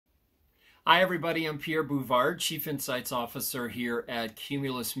Hi, everybody. I'm Pierre Bouvard, Chief Insights Officer here at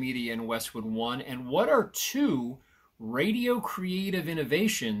Cumulus Media in Westwood One. And what are two radio creative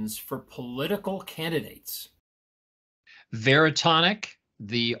innovations for political candidates? Veritonic,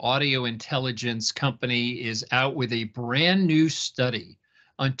 the audio intelligence company, is out with a brand new study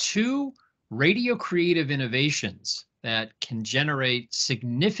on two radio creative innovations that can generate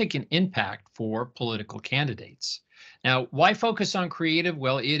significant impact for political candidates. Now, why focus on creative?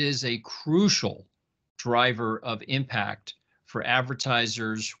 Well, it is a crucial driver of impact for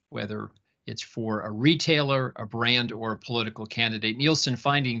advertisers, whether it's for a retailer, a brand, or a political candidate. Nielsen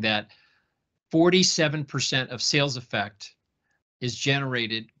finding that 47% of sales effect is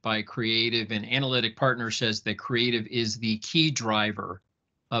generated by creative, and Analytic Partner says that creative is the key driver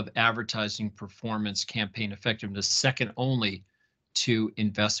of advertising performance, campaign effectiveness, second only to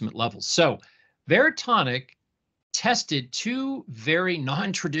investment levels. So Veritonic tested two very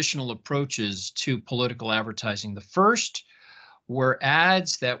non-traditional approaches to political advertising. The first were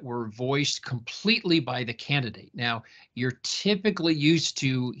ads that were voiced completely by the candidate. Now, you're typically used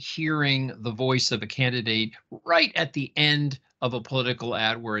to hearing the voice of a candidate right at the end of a political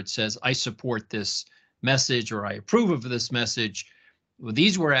ad where it says, I support this message or I approve of this message. Well,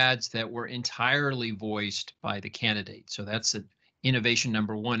 these were ads that were entirely voiced by the candidate. So that's innovation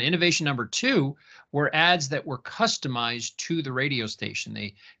number one. Innovation number two were ads that were customized to the radio station.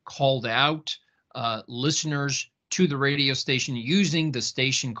 They called out listeners to the radio station using the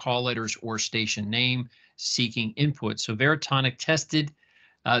station call letters or station name, seeking input. So Veritonic tested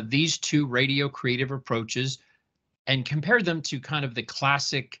these two radio creative approaches and compared them to kind of the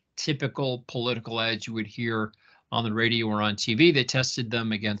classic, typical political ads you would hear on the radio or on TV. They tested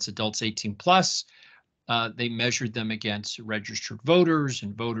them against adults 18 plus. They measured them against registered voters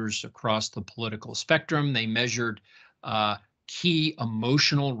and voters across the political spectrum. They measured key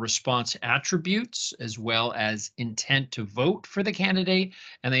emotional response attributes as well as intent to vote for the candidate.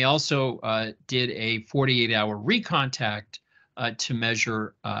 And they also did a 48-hour recontact to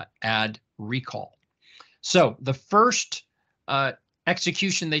measure ad recall. So the first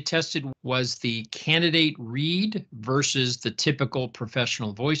execution they tested was the candidate read versus the typical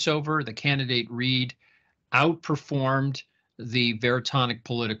professional voiceover. The candidate read outperformed the Veritonic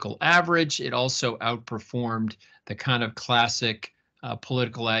political average. It also outperformed the kind of classic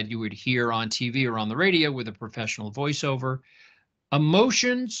political ad you would hear on TV or on the radio with a professional voiceover.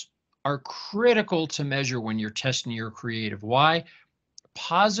 Emotions are critical to measure when you're testing your creative. Why?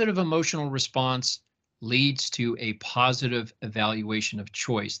 Positive emotional response leads to a positive evaluation of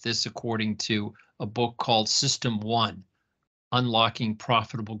choice. This, according to a book called System 1, Unlocking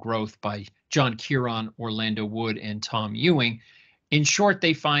Profitable Growth by John Kieran, Orlando Wood, and Tom Ewing. In short,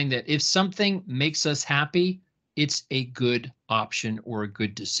 they find that if something makes us happy, it's a good option or a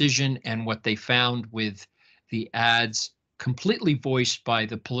good decision. And what they found with the ads completely voiced by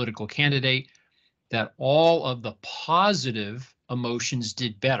the political candidate, that all of the positive emotions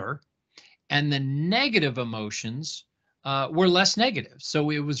did better and the negative emotions were less negative.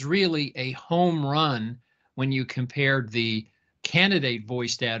 So it was really a home run when you compared the candidate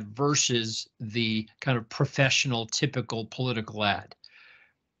voiced ad versus the kind of professional, typical political ad.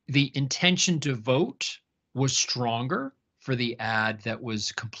 The intention to vote was stronger for the ad that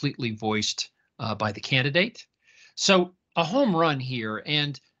was completely voiced by the candidate. So a home run here,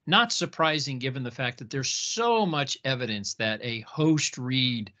 and not surprising given the fact that there's so much evidence that a host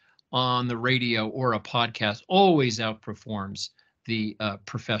read on the radio or a podcast always outperforms the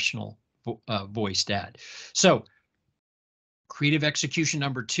professional voiced ad. So creative execution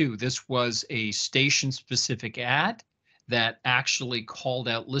number two, this was a station-specific ad that actually called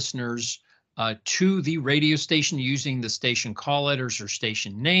out listeners to the radio station using the station call letters or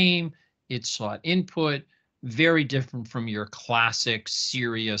station name. It sought input, very different from your classic,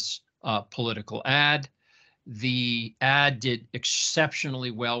 serious political ad. The ad did exceptionally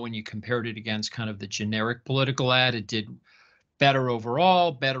well when you compared it against kind of the generic political ad. It did better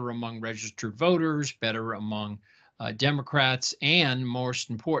overall, better among registered voters, better among Democrats, and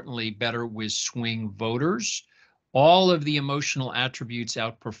most importantly, better with swing voters. All of the emotional attributes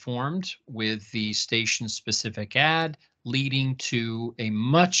outperformed with the station-specific ad, leading to a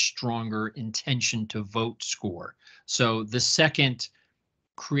much stronger intention to vote score. So the second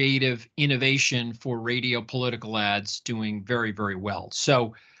creative innovation for radio political ads doing very, very well.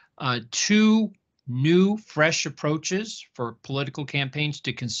 So two new, fresh approaches for political campaigns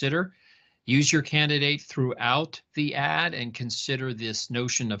to consider. Use your candidate throughout the ad and consider this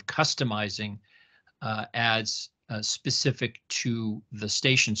notion of customizing ads specific to the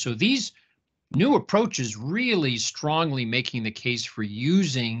station. So these new approaches really strongly making the case for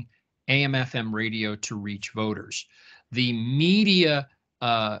using AM/FM radio to reach voters. The media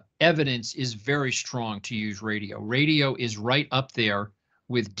evidence is very strong to use radio. Radio is right up there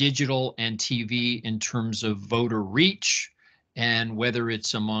with digital and TV in terms of voter reach, and whether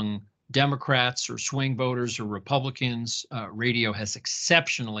it's among Democrats or swing voters or Republicans, radio has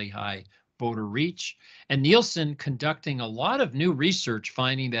exceptionally high voter reach. And Nielsen conducting a lot of new research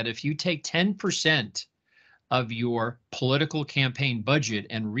finding that if you take 10% of your political campaign budget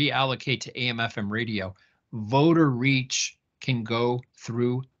and reallocate to AM/FM radio, voter reach can go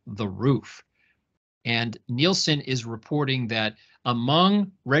through the roof. And Nielsen is reporting that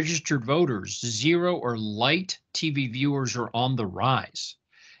among registered voters, zero or light TV viewers are on the rise.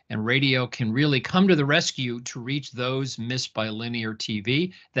 And radio can really come to the rescue to reach those missed by linear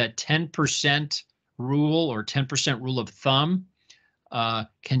TV. That 10% rule or 10% rule of thumb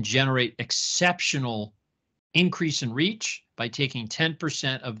can generate exceptional increase in reach by taking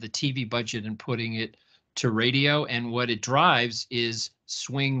 10% of the TV budget and putting it to radio. And what it drives is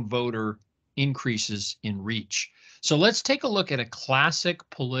swing voter increases in reach. So let's take a look at a classic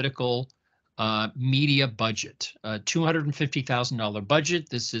political media budget, a $250,000 budget.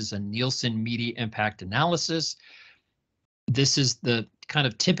 This is a Nielsen Media Impact Analysis. This is the kind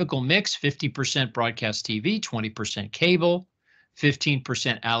of typical mix, 50% broadcast TV, 20% cable,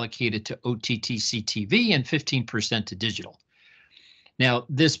 15% allocated to OTT-CTV, and 15% to digital. Now,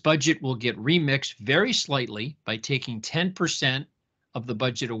 this budget will get remixed very slightly by taking 10% of the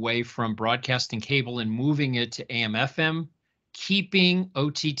budget away from broadcasting cable and moving it to AM/FM, keeping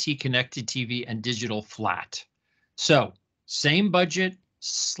OTT connected TV and digital flat. So same budget,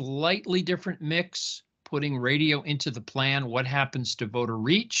 slightly different mix, putting radio into the plan. What happens to voter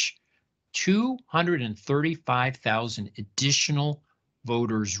reach? 235,000 additional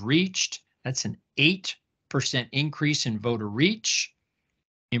voters reached. That's an 8% increase in voter reach.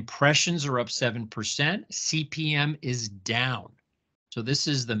 Impressions are up 7%. CPM is down. So this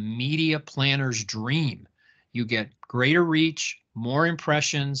is the media planner's dream. You get greater reach, more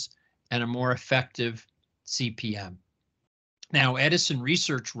impressions, and a more effective CPM. Now, Edison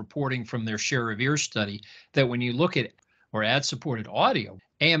Research reporting from their share of ear study that when you look at or ad-supported audio,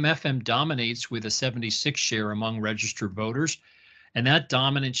 AM/FM dominates with a 76 share among registered voters, and that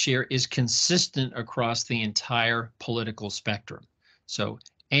dominant share is consistent across the entire political spectrum. So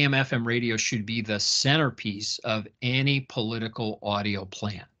AM/FM radio should be the centerpiece of any political audio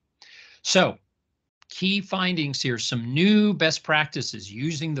plan. So key findings here, some new best practices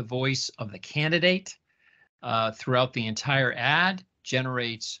using the voice of the candidate throughout the entire ad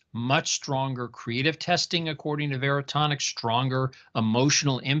generates much stronger creative testing, according to Veritonic, stronger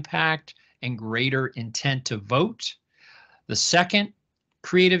emotional impact, and greater intent to vote. The second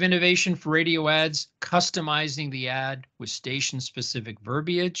creative innovation for radio ads, customizing the ad with station-specific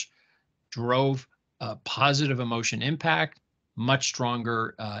verbiage, drove a positive emotion impact, much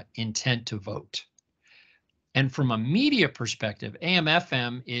stronger intent to vote. And from a media perspective,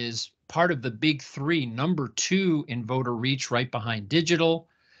 AM/FM is part of the big three, number 2 in voter reach, right behind digital.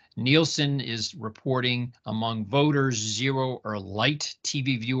 Nielsen is reporting among voters, zero or light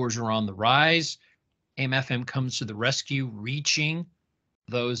TV viewers are on the rise. AM/FM comes to the rescue, reaching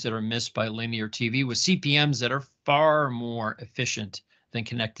those that are missed by linear TV with CPMs that are far more efficient than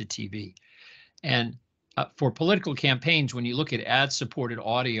connected TV. And for political campaigns, when you look at ad-supported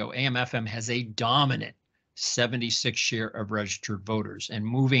audio, AM/FM has a dominant 76 share of registered voters, and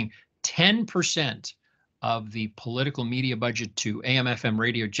moving 10% of the political media budget to AM/FM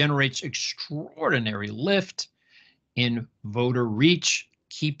radio generates extraordinary lift in voter reach,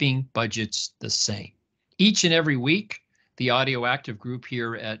 keeping budgets the same. Each and every week, the Audio Active group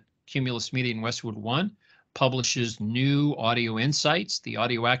here at Cumulus Media in Westwood One publishes new audio insights. The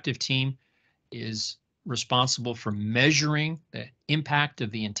Audio Active team is responsible for measuring the impact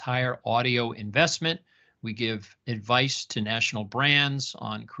of the entire audio investment. We give advice to national brands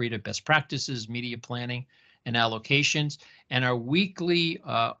on creative best practices, media planning, and allocations. And our weekly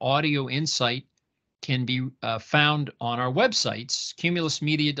audio insight can be found on our websites,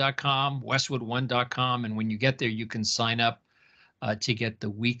 cumulusmedia.com, westwood1.com. And when you get there, you can sign up to get the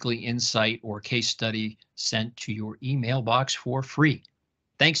weekly insight or case study sent to your email box for free.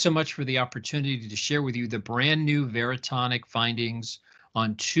 Thanks so much for the opportunity to share with you the brand new Veritonic findings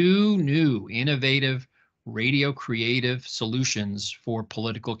on 2 new innovative radio creative solutions for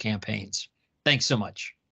political campaigns. Thanks so much.